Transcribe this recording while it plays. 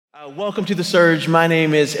Welcome to The Surge. My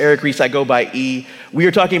name is Eric Reese. I go by E. We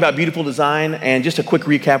are talking about beautiful design, and just a quick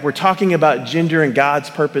recap, we're talking about gender and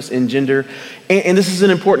God's purpose in gender. And this is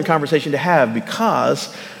an important conversation to have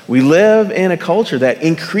because we live in a culture that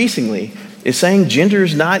increasingly is saying gender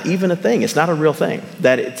is not even a thing. It's not a real thing,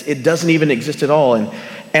 that it doesn't even exist at all. And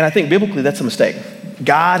I think biblically that's a mistake.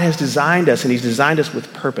 God has designed us, and he's designed us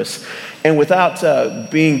with purpose. And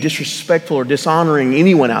without being disrespectful or dishonoring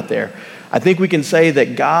anyone out there, I think we can say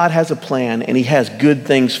that God has a plan and he has good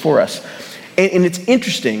things for us. And it's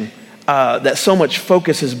interesting that so much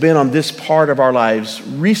focus has been on this part of our lives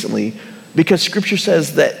recently because scripture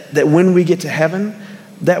says that when we get to heaven,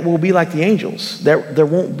 that will be like the angels. There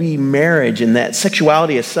won't be marriage, and that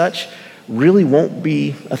sexuality as such really won't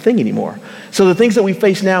be a thing anymore. So the things that we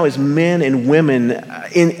face now as men and women,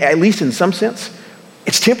 at least in some sense,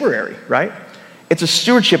 it's temporary, right? It's a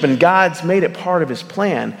stewardship, and God's made it part of his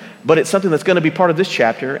plan, but it's something that's going to be part of this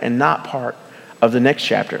chapter and not part of the next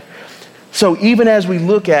chapter. So even as we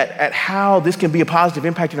look at how this can be a positive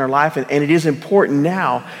impact in our life, and it is important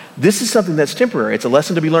now, this is something that's temporary. It's a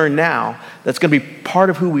lesson to be learned now that's going to be part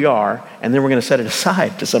of who we are, and then we're going to set it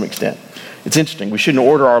aside to some extent. It's interesting. We shouldn't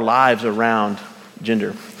order our lives around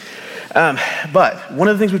gender. But one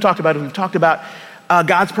of the things we've talked about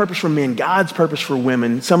God's purpose for men, God's purpose for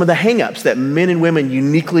women, some of the hang-ups that men and women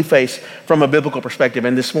uniquely face from a biblical perspective.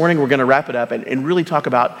 And this morning we're going to wrap it up and really talk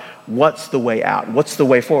about what's the way out, what's the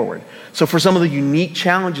way forward. So for some of the unique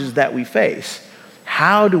challenges that we face,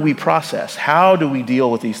 how do we process? How do we deal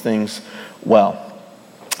with these things well?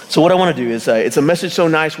 So what I want to do is, it's a message so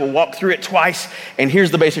nice, we'll walk through it twice, and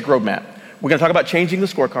here's the basic roadmap. We're going to talk about changing the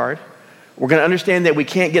scorecard. We're going to understand that we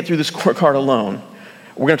can't get through the scorecard alone.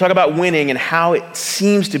 We're going to talk about winning and how it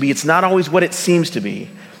seems to be. It's not always what it seems to be.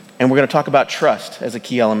 And we're going to talk about trust as a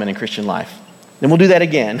key element in Christian life. Then we'll do that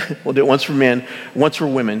again. We'll do it once for men, once for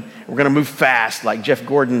women. We're going to move fast like Jeff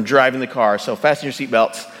Gordon driving the car. So fasten your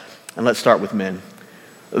seatbelts and let's start with men.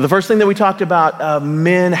 The first thing that we talked about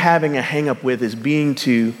men having a hang up with is being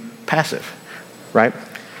too passive, right?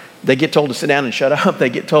 They get told to sit down and shut up.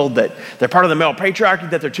 They get told that they're part of the male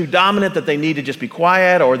patriarchy, that they're too dominant, that they need to just be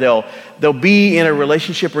quiet, or they'll be in a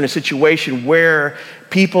relationship or in a situation where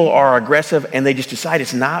people are aggressive and they just decide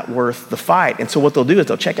it's not worth the fight. And so what they'll do is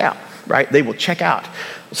they'll check out, right? They will check out.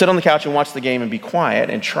 They'll sit on the couch and watch the game and be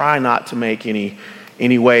quiet and try not to make any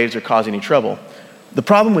waves or cause any trouble. The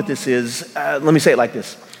problem with this is, let me say it like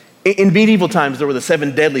this. In medieval times, there were the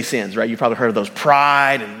 7 deadly sins, right? You've probably heard of those: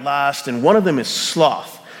 pride and lust, and one of them is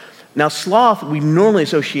sloth. Now, sloth we normally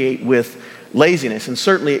associate with laziness, and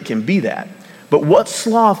certainly it can be that. But what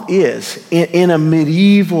sloth is, in a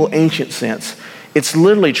medieval ancient sense, it's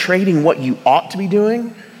literally trading what you ought to be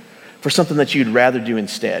doing for something that you'd rather do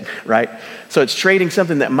instead, right? So it's trading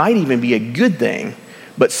something that might even be a good thing,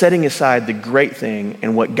 but setting aside the great thing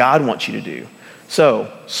and what God wants you to do.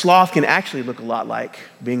 So sloth can actually look a lot like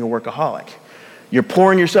being a workaholic. You're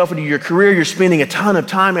pouring yourself into your career, you're spending a ton of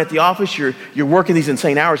time at the office, you're working these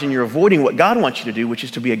insane hours, and you're avoiding what God wants you to do, which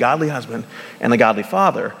is to be a godly husband and a godly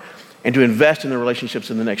father, and to invest in the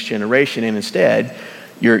relationships in the next generation. And instead,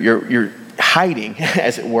 you're hiding,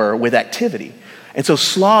 as it were, with activity. And so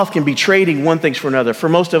sloth can be trading one thing for another. For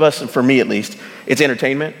most of us, and for me at least, it's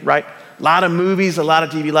entertainment, right? A lot of movies, a lot of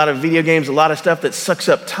TV, a lot of video games, a lot of stuff that sucks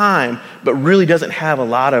up time, but really doesn't have a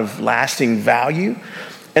lot of lasting value.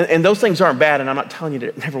 And those things aren't bad, and I'm not telling you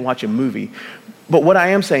to never watch a movie. But what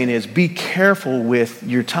I am saying is be careful with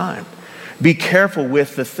your time. Be careful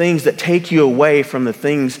with the things that take you away from the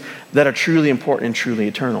things that are truly important and truly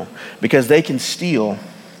eternal, because they can steal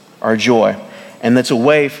our joy. And that's a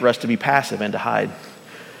way for us to be passive and to hide.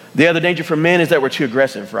 The other danger for men is that we're too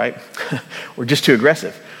aggressive, right? We're just too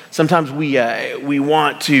aggressive. Sometimes we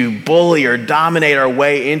want to bully or dominate our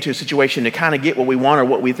way into a situation to kind of get what we want or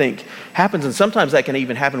what we think happens. And sometimes that can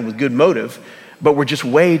even happen with good motive, but we're just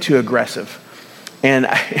way too aggressive. And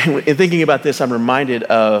in thinking about this, I'm reminded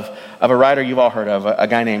of a writer you've all heard of, a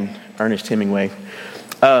guy named Ernest Hemingway.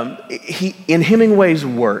 In Hemingway's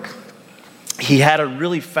work, he had a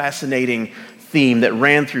really fascinating theme that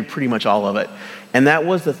ran through pretty much all of it. And that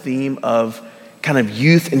was the theme of kind of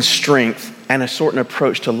youth and strength and a certain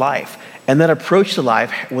approach to life. And that approach to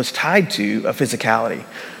life was tied to a physicality,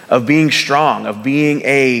 of being strong, of being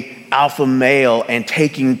a alpha male and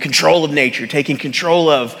taking control of nature, taking control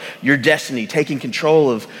of your destiny, taking control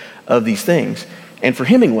of these things. And for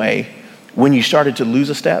Hemingway, when you started to lose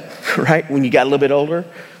a step, right? When you got a little bit older,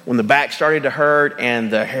 when the back started to hurt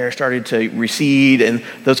and the hair started to recede and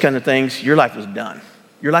those kind of things, your life was done.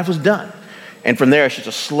 Your life was done. And from there, it's just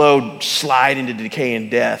a slow slide into decay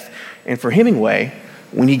and death. And for Hemingway,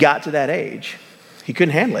 when he got to that age, he He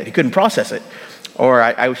couldn't handle it. He couldn't process it. Or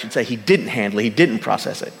I should say he didn't handle it. He didn't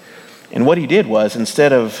process it. And what he did was,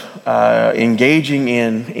 instead of engaging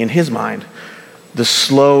in his mind the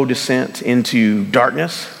slow descent into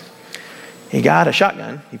darkness, he got a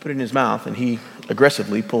shotgun, he put it in his mouth, and he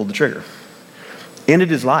aggressively pulled the trigger. Ended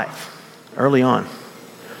his life early on.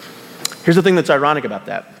 Here's the thing that's ironic about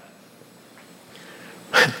that.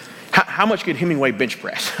 How much could Hemingway bench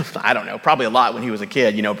press? I don't know, probably a lot when he was a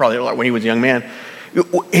kid, probably a lot when he was a young man.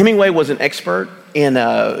 Hemingway was an expert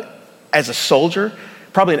as a soldier,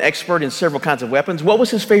 probably an expert in several kinds of weapons. What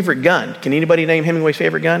was his favorite gun? Can anybody name Hemingway's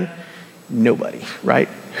favorite gun? Nobody, right?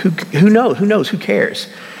 Who knows? Who knows? Who cares?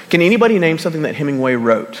 Can anybody name something that Hemingway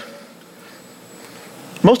wrote?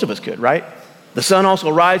 Most of us could, right? The sun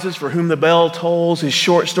also rises for whom the bell tolls. His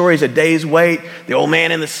short stories, A Day's Wait, The Old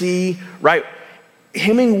Man and the Sea, right?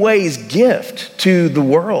 Hemingway's gift to the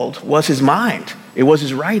world was his mind. It was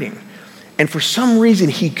his writing. And for some reason,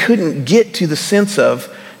 he couldn't get to the sense of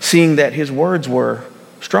seeing that his words were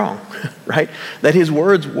strong, right? That his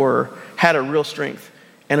words had a real strength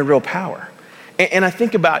and a real power. And I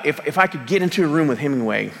think about if I could get into a room with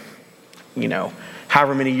Hemingway,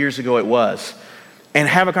 however many years ago it was, and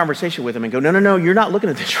have a conversation with him and go, no, you're not looking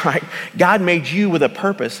at this right. God made you with a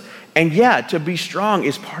purpose. And yeah, to be strong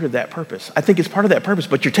is part of that purpose. I think it's part of that purpose,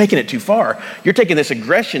 but you're taking it too far. You're taking this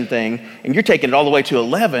aggression thing and you're taking it all the way to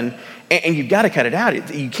 11, and you've got to cut it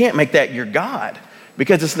out. You can't make that your God,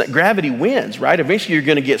 because it's not, gravity wins, right? Eventually you're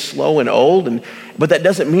going to get slow and old, but that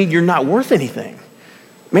doesn't mean you're not worth anything.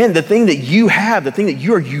 Man, the thing that you have, the thing that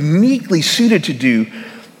you are uniquely suited to do,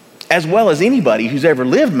 as well as anybody who's ever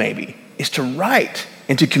lived maybe, is to write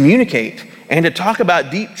and to communicate and to talk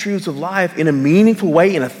about deep truths of life in a meaningful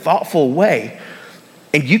way, in a thoughtful way.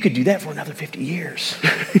 And you could do that for another 50 years.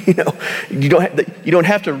 You don't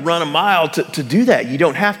have to run a mile to do that. You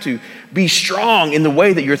don't have to be strong in the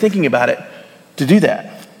way that you're thinking about it to do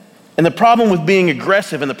that. And the problem with being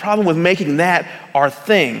aggressive and the problem with making that our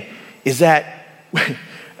thing is that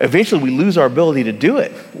eventually we lose our ability to do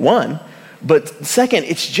it, one. But second,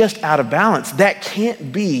 it's just out of balance. That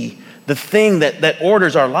can't be the thing that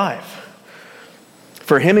orders our life.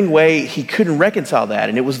 For Hemingway, he couldn't reconcile that,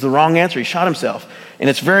 and it was the wrong answer. He shot himself. And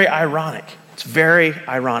it's very ironic. It's very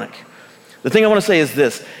ironic. The thing I want to say is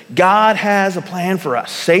this: God has a plan for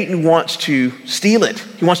us. Satan wants to steal it.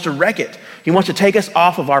 He wants to wreck it. He wants to take us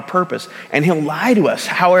off of our purpose, and he'll lie to us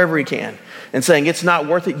however he can, and saying it's not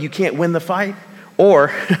worth it, you can't win the fight,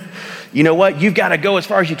 or you know what, you've got to go as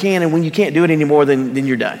far as you can, and when you can't do it anymore, then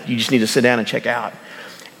you're done. You just need to sit down and check out.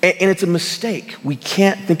 And it's a mistake. We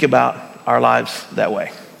can't think about our lives that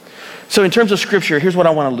way. So in terms of scripture, here's what I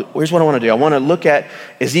want to do. I want to look at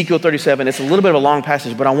Ezekiel 37. It's a little bit of a long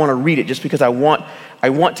passage, but I want to read it just because I want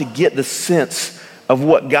to get the sense of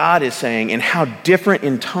what God is saying and how different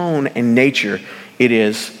in tone and nature it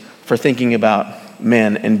is for thinking about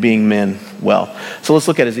men and being men well. So let's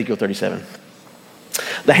look at Ezekiel 37.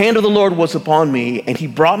 The hand of the Lord was upon me, and he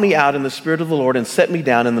brought me out in the spirit of the Lord and set me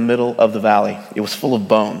down in the middle of the valley. It was full of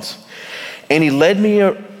bones. And he led me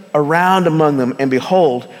around among them, and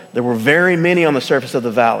behold, there were very many on the surface of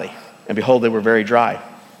the valley, and behold, they were very dry.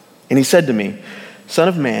 And he said to me, Son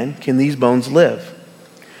of man, can these bones live?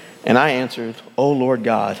 And I answered, O Lord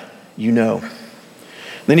God, you know.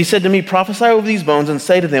 Then he said to me, Prophesy over these bones and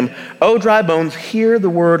say to them, O dry bones, hear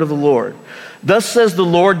the word of the Lord. Thus says the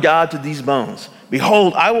Lord God to these bones,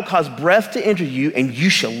 Behold, I will cause breath to enter you, and you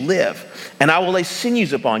shall live. And I will lay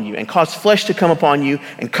sinews upon you, and cause flesh to come upon you,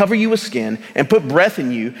 and cover you with skin, and put breath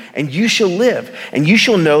in you, and you shall live. And you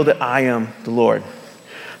shall know that I am the Lord.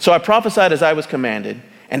 So I prophesied as I was commanded,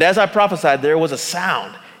 and as I prophesied, there was a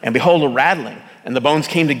sound, and behold, a rattling, and the bones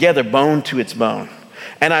came together, bone to its bone.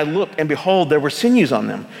 And I looked, and behold, there were sinews on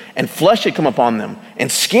them, and flesh had come upon them,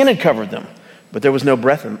 and skin had covered them, but there was no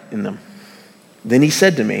breath in them. Then he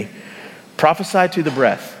said to me, Prophesy to the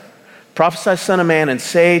breath. Prophesy, son of man, and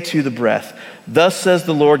say to the breath, Thus says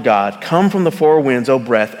the Lord God, Come from the four winds, O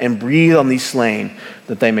breath, and breathe on these slain,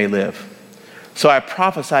 that they may live. So I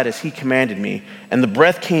prophesied as he commanded me, and the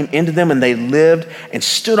breath came into them, and they lived and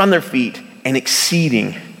stood on their feet, an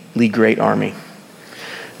exceedingly great army.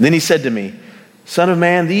 Then he said to me, Son of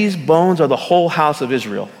man, these bones are the whole house of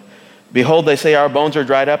Israel. Behold, they say, Our bones are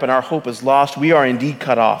dried up, and our hope is lost. We are indeed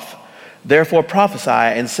cut off. Therefore prophesy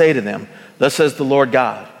and say to them, Thus says the Lord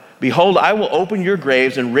God, Behold, I will open your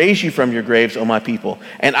graves and raise you from your graves, O my people,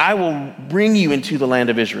 and I will bring you into the land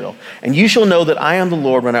of Israel. And you shall know that I am the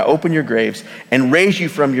Lord when I open your graves and raise you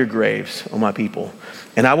from your graves, O my people.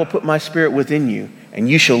 And I will put my spirit within you, and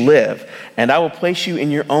you shall live. And I will place you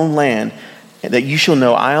in your own land, and that you shall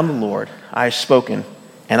know I am the Lord. I have spoken,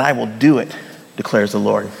 and I will do it. declares the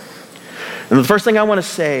Lord. And the first thing I want to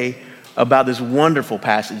say about this wonderful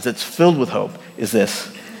passage that's filled with hope is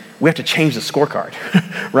this. We have to change the scorecard,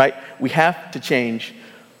 right? We have to change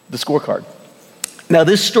the scorecard. Now,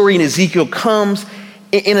 this story in Ezekiel comes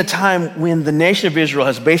in a time when the nation of Israel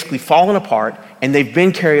has basically fallen apart and they've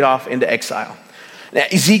been carried off into exile. Now,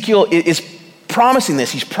 Ezekiel is promising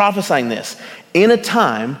this, he's prophesying this in a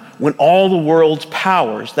time when all the world's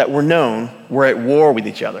powers that were known were at war with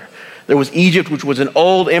each other. There was Egypt, which was an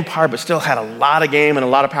old empire, but still had a lot of game and a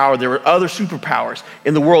lot of power. There were other superpowers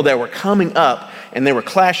in the world that were coming up, and they were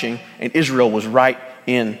clashing, and Israel was right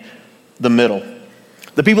in the middle.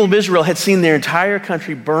 The people of Israel had seen their entire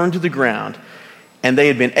country burned to the ground, and they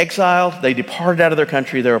had been exiled. They departed out of their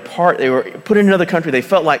country. They were put in another country. They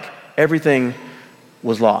felt like everything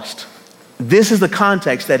was lost. This is the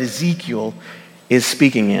context that Ezekiel is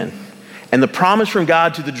speaking in. And the promise from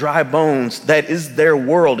God to the dry bones that is their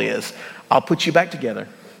world is, I'll put you back together,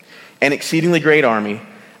 an exceedingly great army.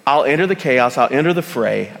 I'll enter the chaos, I'll enter the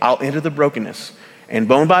fray, I'll enter the brokenness. And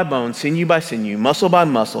bone by bone, sinew by sinew, muscle by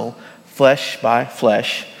muscle, flesh by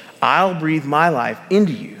flesh, I'll breathe my life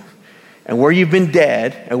into you. And where you've been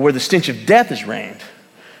dead and where the stench of death has reigned,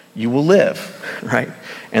 you will live, right?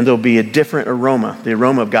 And there'll be a different aroma, the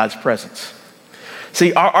aroma of God's presence.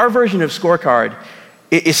 See, our version of scorecard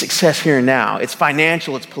is success here and now. It's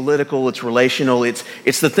financial, it's political, it's relational, it's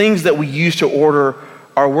the things that we use to order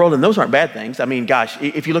our world, and those aren't bad things. I mean, gosh,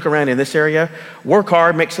 if you look around in this area, work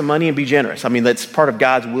hard, make some money, and be generous. I mean, that's part of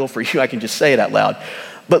God's will for you. I can just say it out loud.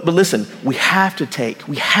 But listen, we have to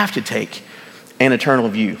take an eternal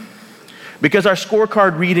view. Because our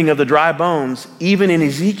scorecard reading of the dry bones, even in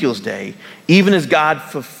Ezekiel's day, even as God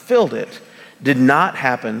fulfilled it, did not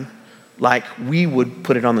happen like we would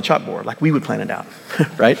put it on the chalkboard, like we would plan it out,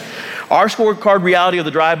 right? Our scorecard reality of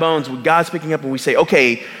the dry bones, with God speaking up and we say,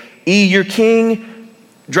 okay, E, you're king,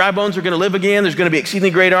 dry bones are gonna live again, there's gonna be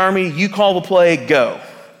exceedingly great army, you call the play, go.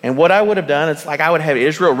 And what I would have done, it's like I would have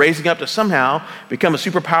Israel raising up to somehow become a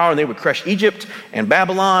superpower, and they would crush Egypt and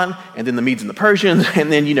Babylon, and then the Medes and the Persians,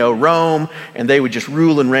 and then, Rome, and they would just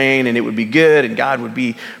rule and reign, and it would be good, and God would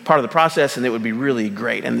be part of the process, and it would be really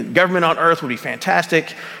great. And the government on earth would be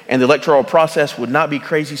fantastic, and the electoral process would not be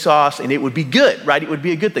crazy sauce, and it would be good, right? It would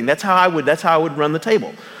be a good thing. That's how I would run the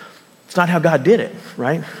table. It's not how God did it,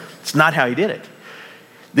 right? It's not how he did it.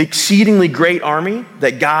 The exceedingly great army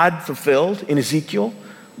that God fulfilled in Ezekiel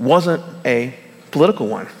wasn't a political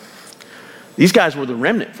one. These guys were the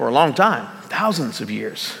remnant for a long time, thousands of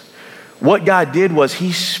years. What God did was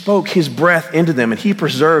he spoke his breath into them, and he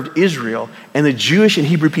preserved Israel and the Jewish and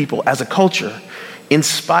Hebrew people as a culture in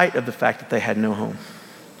spite of the fact that they had no home,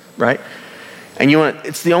 right? And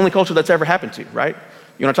it's the only culture that's ever happened to, right?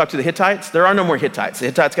 You want to talk to the Hittites? There are no more Hittites. The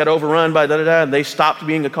Hittites got overrun by and they stopped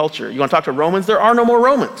being a culture. You want to talk to Romans? There are no more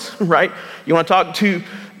Romans, right? You want to talk to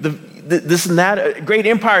this and that, great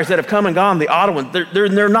empires that have come and gone, the Ottomans,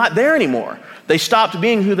 they're not there anymore. They stopped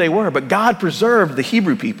being who they were, but God preserved the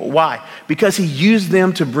Hebrew people. Why? Because he used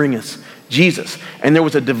them to bring us Jesus. And there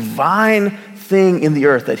was a divine thing in the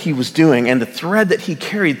earth that he was doing, and the thread that he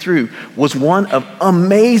carried through was one of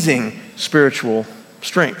amazing spiritual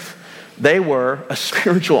strength. They were a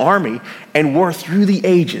spiritual army and were through the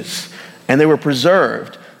ages, and they were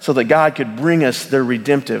preserved so that God could bring us the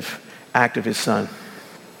redemptive act of his son.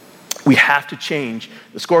 We have to change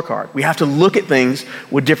the scorecard. We have to look at things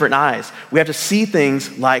with different eyes. We have to see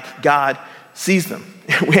things like God sees them.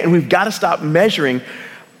 And we've got to stop measuring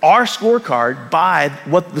our scorecard by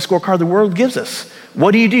what the scorecard of the world gives us. What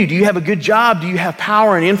do you do? Do you have a good job? Do you have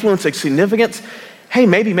power and influence and significance? Hey,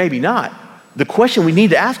 maybe, maybe not. The question we need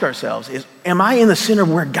to ask ourselves is, am I in the center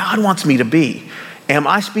of where God wants me to be? Am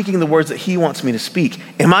I speaking the words that he wants me to speak?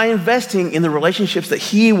 Am I investing in the relationships that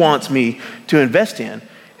he wants me to invest in?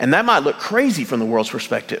 And that might look crazy from the world's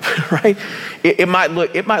perspective, right? It might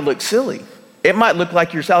look silly. It might look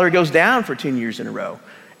like your salary goes down for 10 years in a row.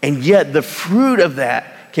 And yet the fruit of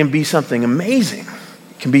that can be something amazing.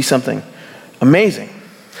 It can be something amazing.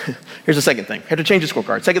 Here's the second thing. I have to change the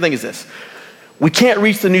scorecard. Second thing is this. We can't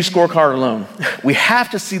reach the new scorecard alone. We have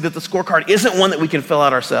to see that the scorecard isn't one that we can fill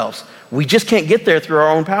out ourselves. We just can't get there through our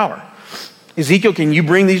own power. Ezekiel, can you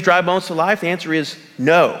bring these dry bones to life? The answer is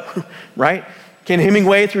no, right? Can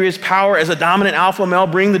Hemingway, through his power as a dominant alpha male,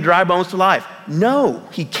 bring the dry bones to life? No,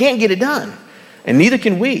 he can't get it done, and neither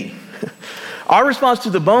can we. Our response to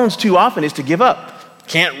the bones too often is to give up.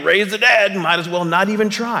 Can't raise the dead, might as well not even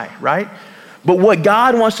try, right? But what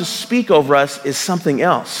God wants to speak over us is something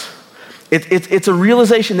else. It's a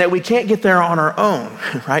realization that we can't get there on our own,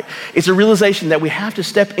 right? It's a realization that we have to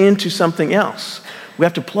step into something else. We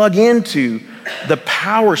have to plug into the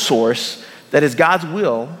power source that is God's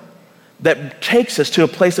will that takes us to a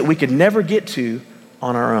place that we could never get to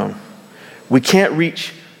on our own. We can't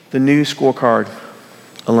reach the new scorecard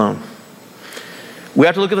alone. We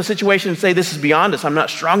have to look at the situation and say, this is beyond us. I'm not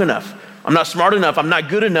strong enough. I'm not smart enough. I'm not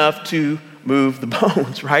good enough to move the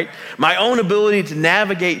bones, right? My own ability to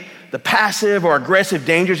navigate the passive or aggressive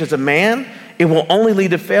dangers as a man, it will only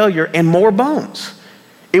lead to failure and more bones.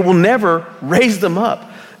 It will never raise them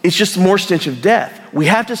up. It's just more stench of death. We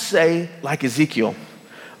have to say, like Ezekiel,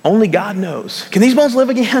 only God knows. Can these bones live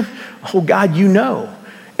again? Oh, God, you know.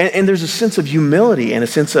 And there's a sense of humility and a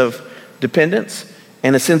sense of dependence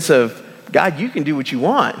and a sense of, God, you can do what you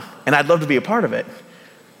want, and I'd love to be a part of it.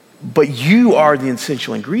 But you are the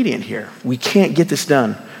essential ingredient here. We can't get this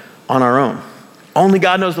done on our own. Only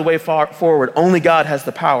God knows the way forward. Only God has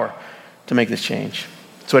the power to make this change.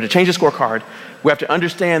 So to change the scorecard, we have to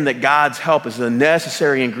understand that God's help is the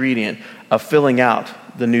necessary ingredient of filling out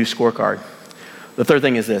the new scorecard. The third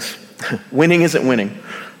thing is this. Winning isn't winning.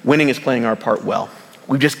 Winning is playing our part well.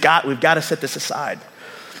 We've got to set this aside.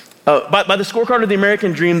 By the scorecard of the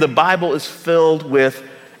American dream, the Bible is filled with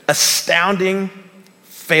astounding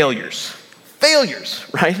failures,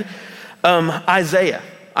 right? Isaiah.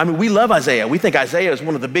 I mean, we love Isaiah. We think Isaiah is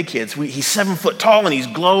one of the big kids. He's 7 foot tall and he's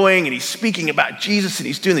glowing and he's speaking about Jesus and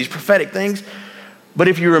he's doing these prophetic things. But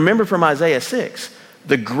if you remember from Isaiah 6,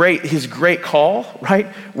 his great call, right?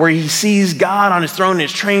 Where he sees God on his throne and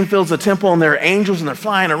his train fills the temple and there are angels and they're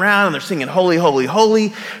flying around and they're singing, holy, holy,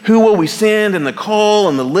 holy. Who will we send? And the coal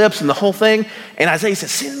and the lips and the whole thing. And Isaiah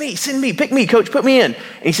says, send me, pick me, coach, put me in.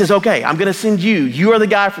 And he says, okay, I'm going to send you. You are the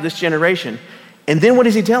guy for this generation. And then what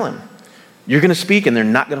does he tell him? You're going to speak and they're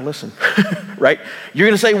not going to listen, right? You're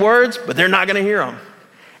going to say words, but they're not going to hear them.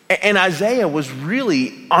 And Isaiah was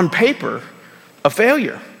really, on paper, a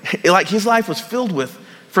failure. Like his life was filled with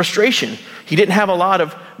frustration. He didn't have a lot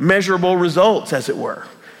of measurable results, as it were.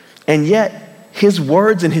 And yet, his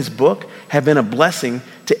words in his book have been a blessing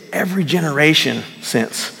to every generation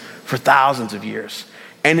since, for thousands of years.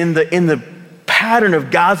 And in the pattern of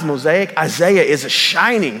God's mosaic, Isaiah is a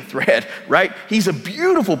shining thread, right? He's a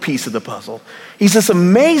beautiful piece of the puzzle. He's this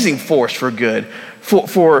amazing force for good.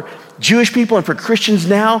 For Jewish people and for Christians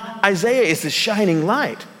now, Isaiah is this shining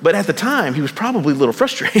light. But at the time, he was probably a little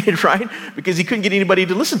frustrated, right? Because he couldn't get anybody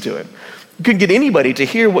to listen to him. He couldn't get anybody to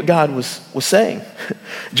hear what God was saying.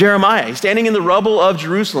 Jeremiah, he's standing in the rubble of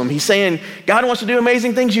Jerusalem. He's saying, God wants to do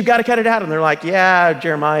amazing things. You've got to cut it out. And they're like, yeah,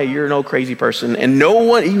 Jeremiah, you're an old crazy person. And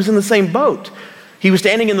he was in the same boat. He was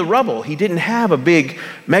standing in the rubble. He didn't have a big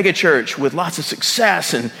mega church with lots of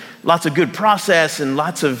success and lots of good process and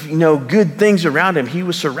lots of, good things around him. He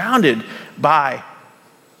was surrounded by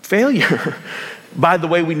failure by the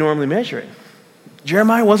way we normally measure it.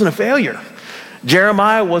 Jeremiah wasn't a failure.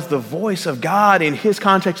 Jeremiah was the voice of God in his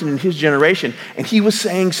context and in his generation, and he was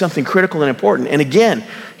saying something critical and important. And again,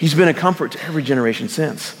 he's been a comfort to every generation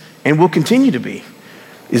since, and will continue to be.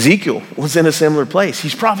 Ezekiel was in a similar place.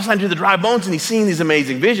 He's prophesying to the dry bones and he's seeing these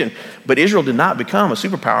amazing visions. But Israel did not become a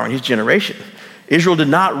superpower in his generation. Israel did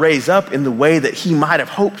not raise up in the way that he might have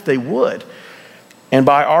hoped they would. And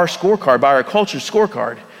by our scorecard, by our culture's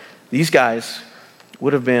scorecard, these guys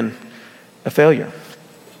would have been a failure.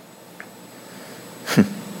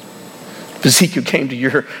 If Ezekiel came to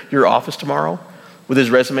your office tomorrow with his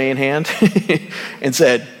resume in hand and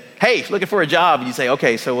said, hey, looking for a job. And you say,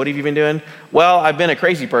 okay, so what have you been doing? Well, I've been a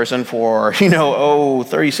crazy person for,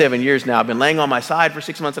 37 years now. I've been laying on my side for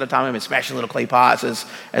 6 months at a time. I've been smashing little clay pots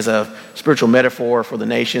as a spiritual metaphor for the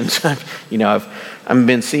nations. I've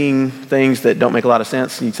been seeing things that don't make a lot of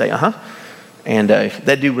sense. And you'd say, uh-huh. And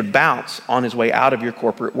that dude would bounce on his way out of your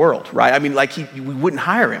corporate world, right? I mean, we wouldn't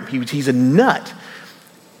hire him. He's a nut.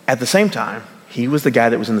 At the same time, he was the guy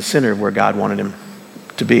that was in the center of where God wanted him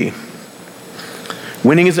to be.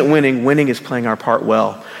 Winning isn't winning. Winning is playing our part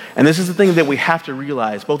well. And this is the thing that we have to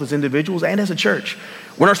realize, both as individuals and as a church.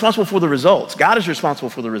 We're not responsible for the results. God is responsible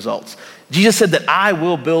for the results. Jesus said that I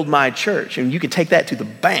will build my church. And you can take that to the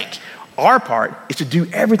bank. Our part is to do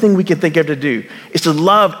everything we can think of to do. Is to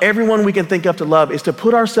love everyone we can think of to love. Is to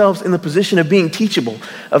put ourselves in the position of being teachable,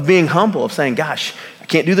 of being humble, of saying, gosh, I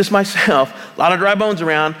can't do this myself. A lot of dry bones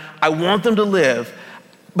around. I want them to live.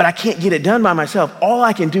 But I can't get it done by myself. All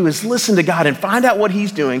I can do is listen to God and find out what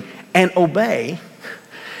he's doing and obey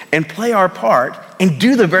and play our part and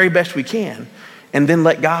do the very best we can. And then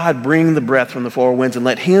let God bring the breath from the four winds and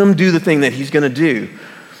let him do the thing that he's going to do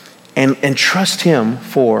and trust him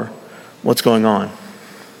for what's going on.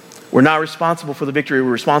 We're not responsible for the victory.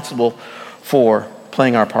 We're responsible for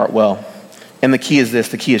playing our part well. And the key is this.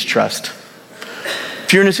 The key is trust.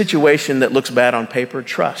 If you're in a situation that looks bad on paper,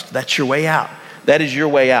 trust. That's your way out. That is your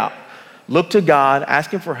way out. look to God, ask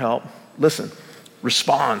him for help, listen,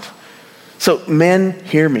 respond. So men,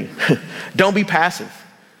 hear me. Don't be passive.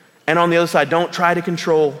 And on the other side, don't try to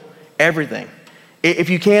control everything. If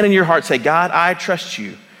you can in your heart say, God, I trust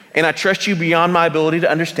you. And I trust you beyond my ability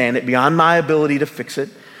to understand it, beyond my ability to fix it,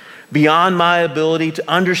 beyond my ability to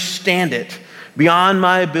understand it, beyond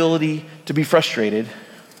my ability to be frustrated,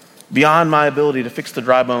 beyond my ability to fix the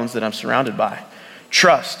dry bones that I'm surrounded by.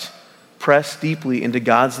 Trust, press deeply into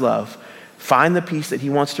God's love, find the peace that he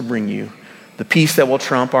wants to bring you, the peace that will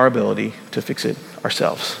trump our ability to fix it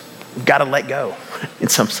ourselves. We've got to let go in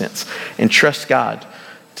some sense and trust God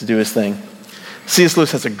to do his thing. C.S.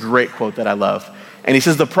 Lewis has a great quote that I love. And he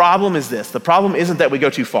says, the problem is this. The problem isn't that we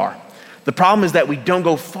go too far. The problem is that we don't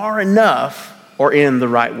go far enough or in the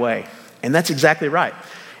right way. And that's exactly right.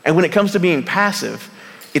 And when it comes to being passive,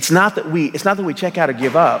 it's not that we check out or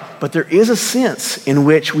give up, but there is a sense in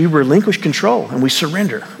which we relinquish control and we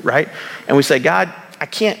surrender, right? And we say, God, I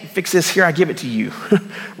can't fix this here, I give it to you,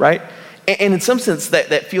 right? And in some sense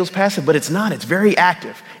that feels passive, but it's not, it's very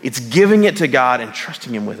active. It's giving it to God and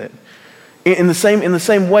trusting him with it. In the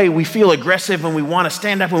same way, we feel aggressive and we want to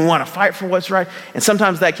stand up and we want to fight for what's right. And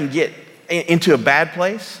sometimes that can get into a bad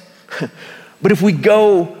place. But if we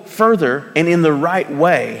go further and in the right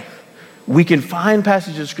way, we can find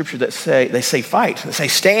passages of scripture that say fight, that say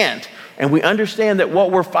stand. And we understand that what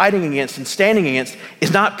we're fighting against and standing against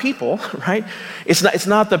is not people, right? It's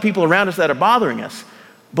not the people around us that are bothering us,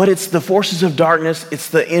 but it's the forces of darkness, it's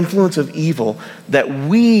the influence of evil that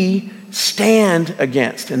we stand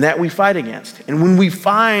against and that we fight against. And when we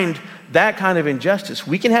find that kind of injustice,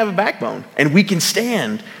 we can have a backbone and we can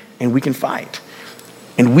stand and we can fight.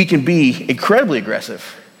 And we can be incredibly aggressive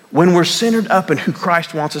when we're centered up in who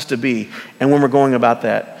Christ wants us to be and when we're going about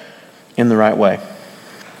that in the right way.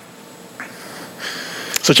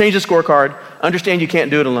 So change the scorecard, understand you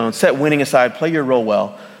can't do it alone, set winning aside, play your role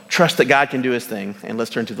well, trust that God can do his thing, and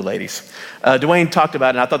let's turn to the ladies. Dwayne talked about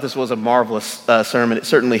it, and I thought this was a marvelous sermon. It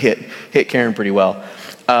certainly hit Karen pretty well.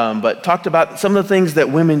 But talked about some of the things that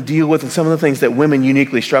women deal with and some of the things that women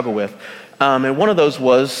uniquely struggle with. And one of those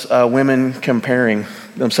was women comparing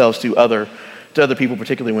themselves to other people,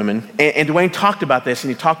 particularly women. And Dwayne talked about this,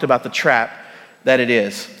 and he talked about the trap that it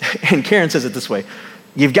is. And Karen says it this way.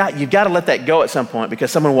 You've got to let that go at some point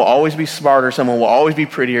because someone will always be smarter, someone will always be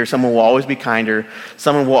prettier, someone will always be kinder,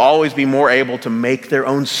 someone will always be more able to make their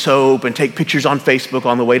own soap and take pictures on Facebook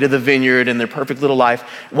on the way to the vineyard and their perfect little life.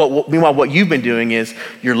 Meanwhile, what you've been doing is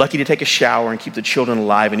you're lucky to take a shower and keep the children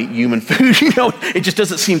alive and eat human food. It just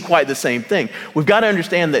doesn't seem quite the same thing. We've got to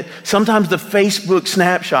understand that sometimes the Facebook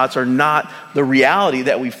snapshots are not the reality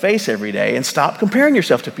that we face every day, and stop comparing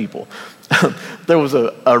yourself to people. There was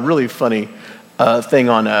a really funny thing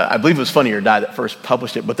on, I believe it was Funny or Die that first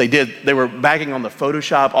published it, but they were bagging on the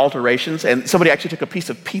Photoshop alterations, and somebody actually took a piece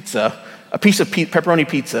of pepperoni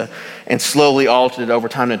pizza, and slowly altered it over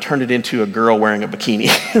time and turned it into a girl wearing a bikini,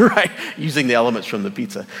 right? Using the elements from the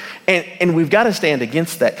pizza. And we've got to stand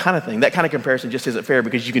against that kind of thing. That kind of comparison just isn't fair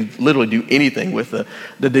because you can literally do anything with the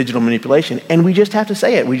digital manipulation, and we just have to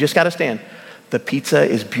say it. We just got to stand. The pizza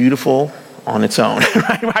is beautiful on its own,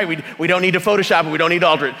 right? We don't need to Photoshop it. We don't need to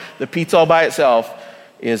alter it. The pizza all by itself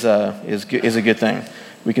is a good thing.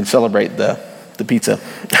 We can celebrate the pizza.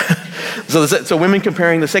 So women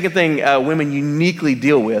comparing. The second thing women uniquely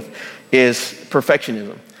deal with is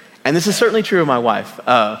perfectionism, and this is certainly true of my wife.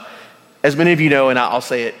 As many of you know, and I'll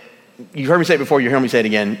say it. You've heard me say it before. You heard me say it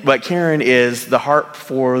again. But Karen is the harp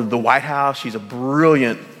for the White House. She's a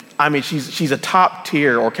brilliant. I mean, she's a top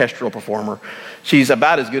tier orchestral performer. She's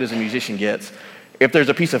about as good as a musician gets. If there's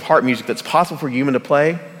a piece of harp music that's possible for a human to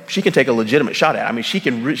play, she can take a legitimate shot at it. I mean, she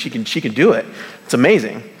can do it. It's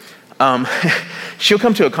amazing. She'll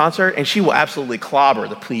come to a concert and she will absolutely clobber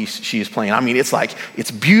the piece she is playing. I mean,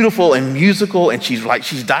 it's beautiful and musical, and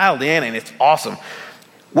she's dialed in, and it's awesome.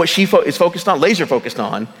 What she is focused on, laser focused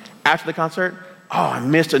on, after the concert. Oh, I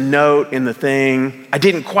missed a note in the thing. I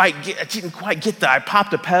didn't quite get that. I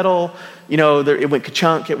popped a pedal. It went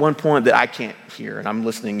ka-chunk at one point that I can't hear, and I'm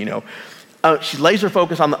listening. She's laser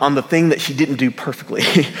focused on the thing that she didn't do perfectly,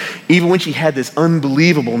 even when she had this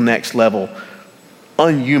unbelievable next level,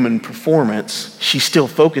 unhuman performance. She's still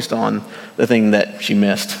focused on the thing that she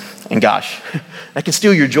missed. And gosh, that can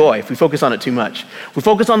steal your joy if we focus on it too much. If we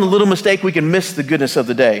focus on the little mistake, we can miss the goodness of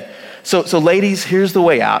the day. So ladies, here's the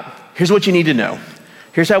way out. Here's what you need to know.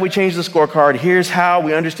 Here's how we change the scorecard. Here's how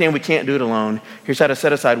we understand we can't do it alone. Here's how to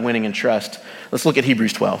set aside winning and trust. Let's look at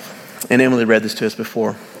Hebrews 12. And Emily read this to us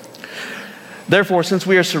before. Therefore, since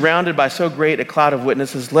we are surrounded by so great a cloud of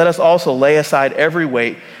witnesses, let us also lay aside every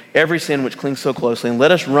weight, every sin which clings so closely, and let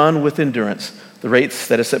us run with endurance the race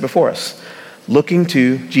that is set before us, looking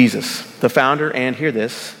to Jesus, the founder and, hear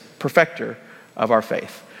this, perfecter of our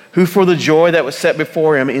faith, who for the joy that was set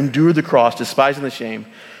before him endured the cross, despising the shame,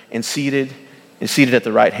 and seated at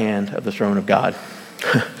the right hand of the throne of God.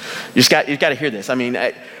 You've got to hear this. I mean,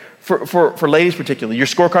 for ladies particularly, your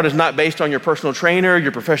scorecard is not based on your personal trainer,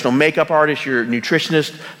 your professional makeup artist, your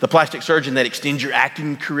nutritionist, the plastic surgeon that extends your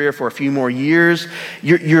acting career for a few more years.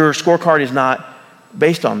 Your scorecard is not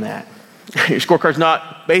based on that. Your scorecard is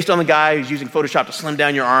not based on the guy who's using Photoshop to slim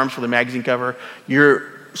down your arms for the magazine cover. Your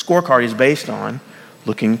scorecard is based on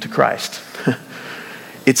looking to Christ.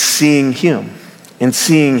 It's seeing him and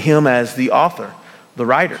seeing him as the author, the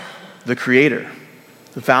writer, the creator,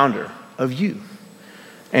 the founder of you,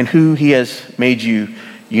 and who he has made you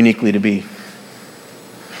uniquely to be.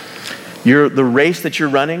 The race that you're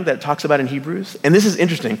running that it talks about in Hebrews, and this is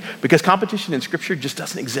interesting because competition in Scripture just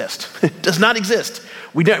doesn't exist. It does not exist.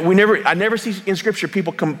 I never see in Scripture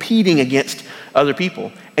people competing against other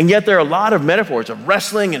people. And yet there are a lot of metaphors of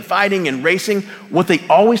wrestling and fighting and racing. What they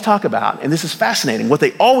always talk about, and this is fascinating, what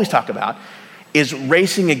they always talk about is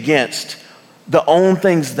racing against the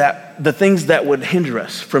things that would hinder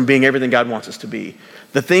us from being everything God wants us to be.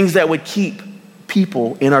 The things that would keep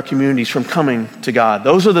people in our communities from coming to God.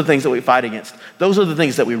 Those are the things that we fight against. Those are the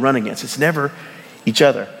things that we run against. It's never each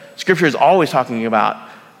other. Scripture is always talking about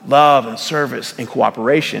love and service and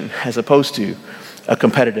cooperation as opposed to a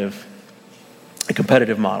competitive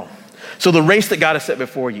model. So the race that God has set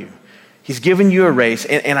before you, he's given you a race,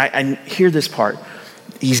 and I hear this part.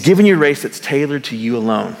 He's given you a race that's tailored to you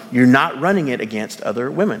alone. You're not running it against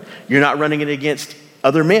other women. You're not running it against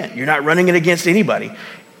other men. You're not running it against anybody.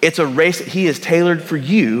 It's a race that he has tailored for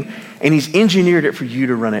you, and he's engineered it for you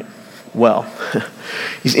to run it well.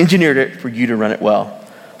 He's engineered it for you to run it well.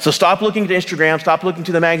 So stop looking to Instagram, stop looking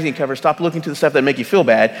to the magazine cover, stop looking to the stuff that make you feel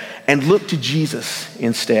bad, and look to Jesus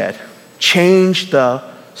instead. Change the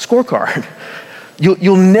scorecard.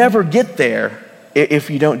 You'll never get there if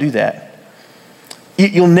you don't do that.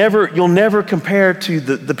 You'll never compare to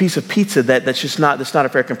the piece of pizza that's not a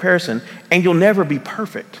fair comparison, and you'll never be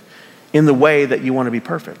perfect in the way that you want to be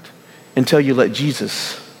perfect until you let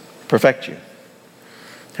Jesus perfect you.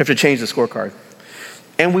 You have to change the scorecard.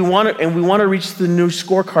 And we want to reach the new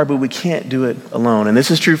scorecard, but we can't do it alone. And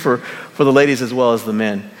this is true for the ladies as well as the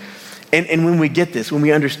men. And when we get this, when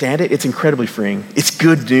we understand it, it's incredibly freeing. It's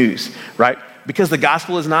good news, right? Because the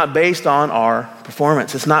gospel is not based on our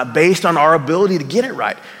performance. It's not based on our ability to get it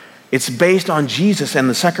right. It's based on Jesus and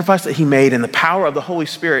the sacrifice that he made and the power of the Holy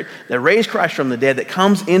Spirit that raised Christ from the dead that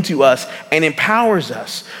comes into us and empowers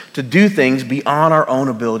us to do things beyond our own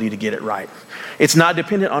ability to get it right. It's not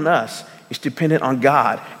dependent on us. It's dependent on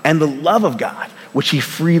God and the love of God, which he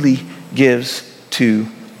freely gives to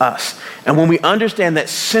us. And when we understand that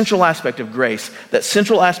central aspect of grace, that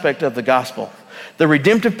central aspect of the gospel, the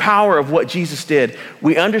redemptive power of what Jesus did,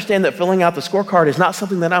 we understand that filling out the scorecard is not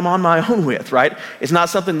something that I'm on my own with, right? It's not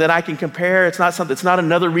something that I can compare. It's not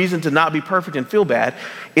another reason to not be perfect and feel bad.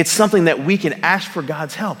 It's something that we can ask for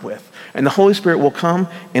God's help with. And the Holy Spirit will come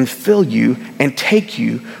and fill you and take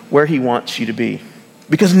you where he wants you to be.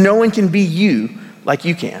 Because no one can be you like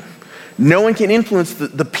you can. No one can influence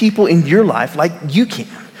the people in your life like you can.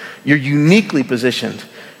 You're uniquely positioned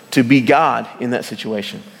to be God in that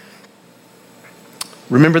situation.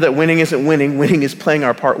 Remember that winning isn't winning. Winning is playing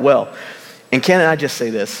our part well. And can I just say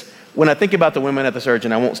this? When I think about the women at the Surge,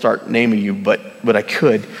 and I won't start naming you, but I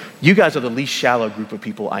could, you guys are the least shallow group of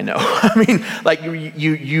people I know. I mean, like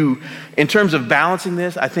you, in terms of balancing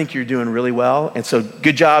this, I think you're doing really well. And so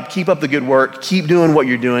good job. Keep up the good work. Keep doing what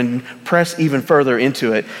you're doing. Press even further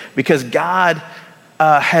into it because God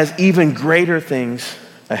has even greater things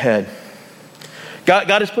ahead. God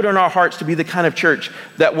has put in our hearts to be the kind of church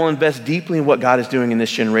that will invest deeply in what God is doing in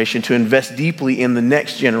this generation, to invest deeply in the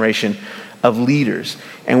next generation of leaders.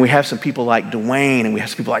 And we have some people like Dwayne, and we have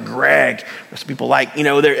some people like Greg, there's some people like,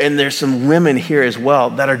 there's some women here as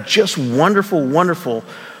well that are just wonderful, wonderful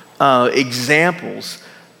examples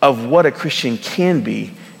of what a Christian can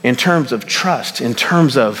be in terms of trust, in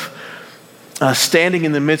terms of standing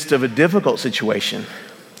in the midst of a difficult situation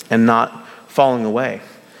and not falling away.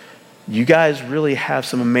 You guys really have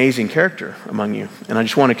some amazing character among you, and I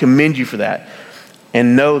just want to commend you for that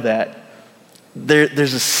and know that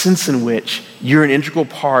there's a sense in which you're an integral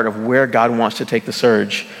part of where God wants to take the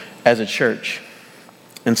Surge as a church.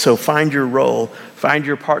 And so find your role, find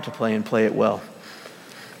your part to play, and play it well.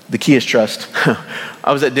 The key is trust.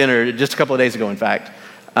 I was at dinner just a couple of days ago, in fact,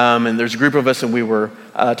 And there's a group of us, and we were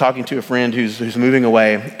talking to a friend who's moving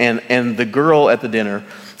away, and the girl at the dinner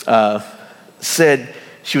said,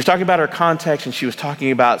 she was talking about her context, and she was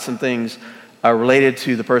talking about some things related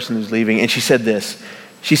to the person who's leaving, and she said this.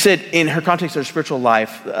 She said in her context of her spiritual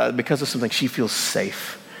life, because of something, she feels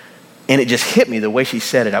safe. And it just hit me the way she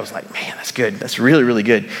said it. I was like, man, that's good. That's really, really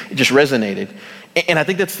good. It just resonated. And I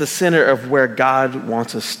think that's the center of where God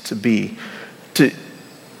wants us to be, to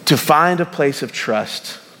find a place of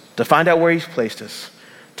trust, to find out where he's placed us,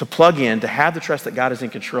 to plug in, to have the trust that God is in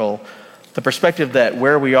control, the perspective that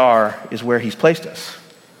where we are is where he's placed us.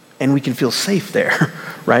 And we can feel safe there,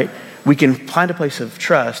 right? We can find a place of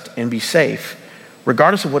trust and be safe,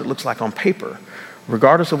 regardless of what it looks like on paper,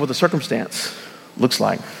 regardless of what the circumstance looks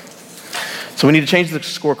like. So we need to change the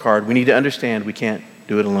scorecard. We need to understand we can't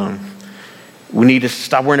do it alone. We need to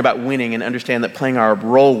stop worrying about winning and understand that playing our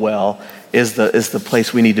role well is the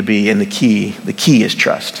place we need to be. And the key is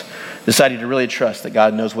trust. Deciding to really trust that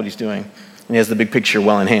God knows what he's doing and he has the big picture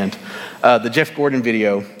well in hand. The Jeff Gordon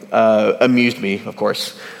video amused me, of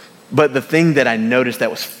course. But the thing that I noticed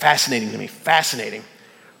that was fascinating to me,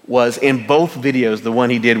 was in both videos, the one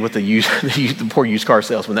he did with the poor used car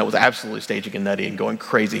salesman, that was absolutely staging and nutty and going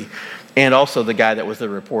crazy, and also the guy that was the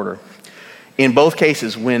reporter. In both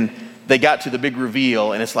cases, when they got to the big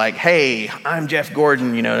reveal and it's like, hey, I'm Jeff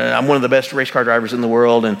Gordon, I'm one of the best race car drivers in the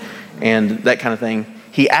world and that kind of thing,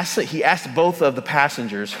 he asked both of the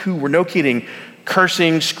passengers, who were, no kidding,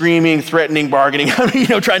 cursing, screaming, threatening, bargaining,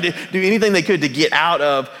 trying to do anything they could to get out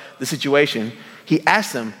of the situation. He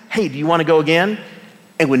asked them, hey, do you want to go again?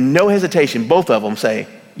 And with no hesitation, both of them say,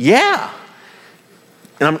 yeah.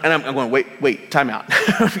 And I'm going, wait, time out.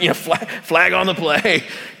 Flag on the play.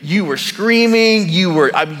 You were screaming.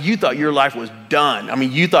 You thought your life was done.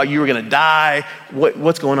 You thought you were going to die.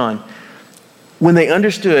 What's going on? When they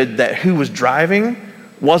understood that who was driving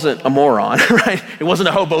wasn't a moron, right? It wasn't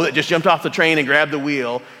a hobo that just jumped off the train and grabbed the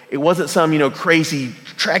wheel. It wasn't some, crazy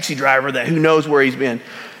taxi driver that who knows where he's been.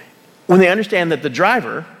 When they understand that the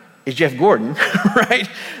driver is Jeff Gordon, right?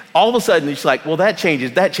 All of a sudden, it's like, well, that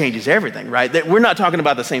changes everything, right? That we're not talking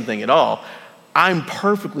about the same thing at all. I'm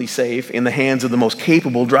perfectly safe in the hands of the most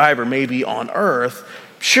capable driver maybe on earth.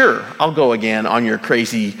 Sure, I'll go again on your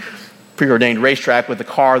crazy preordained racetrack with a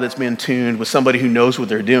car that's been tuned with somebody who knows what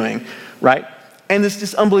they're doing, right? And it's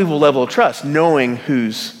this unbelievable level of trust, knowing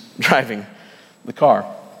who's driving the car.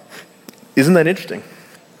 Isn't that interesting?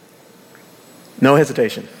 No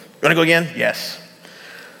hesitation. You want to go again? Yes.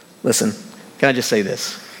 Listen, can I just say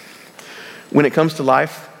this? When it comes to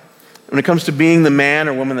life, when it comes to being the man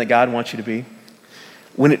or woman that God wants you to be,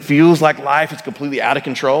 when it feels like life is completely out of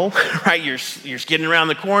control, right? You're skidding around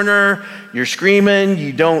the corner, you're screaming,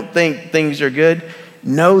 you don't think things are good.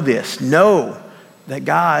 Know that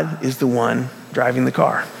God is the one driving the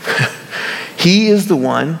car. He is the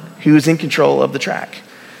one who is in control of the track.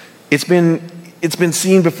 It's been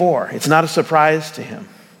seen before. It's not a surprise to him.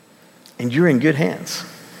 And you're in good hands.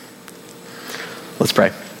 Let's pray.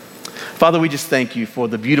 Father, we just thank you for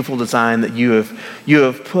the beautiful design that you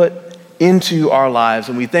have put into our lives.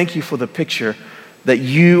 And we thank you for the picture that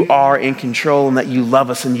you are in control and that you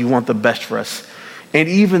love us and you want the best for us. And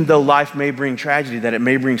even though life may bring tragedy, that it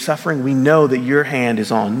may bring suffering, we know that your hand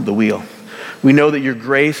is on the wheel. We know that your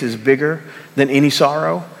grace is bigger than any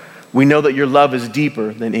sorrow. We know that your love is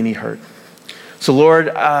deeper than any hurt. So Lord,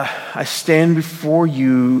 I stand before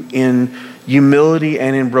you in humility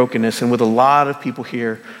and in brokenness, and with a lot of people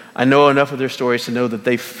here, I know enough of their stories to know that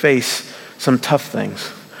they face some tough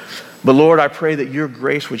things. But Lord, I pray that your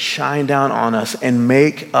grace would shine down on us and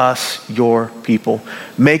make us your people.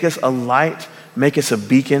 Make us a light, make us a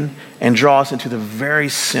beacon, and draw us into the very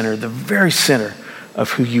center of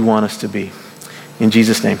who you want us to be. In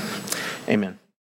Jesus' name, amen.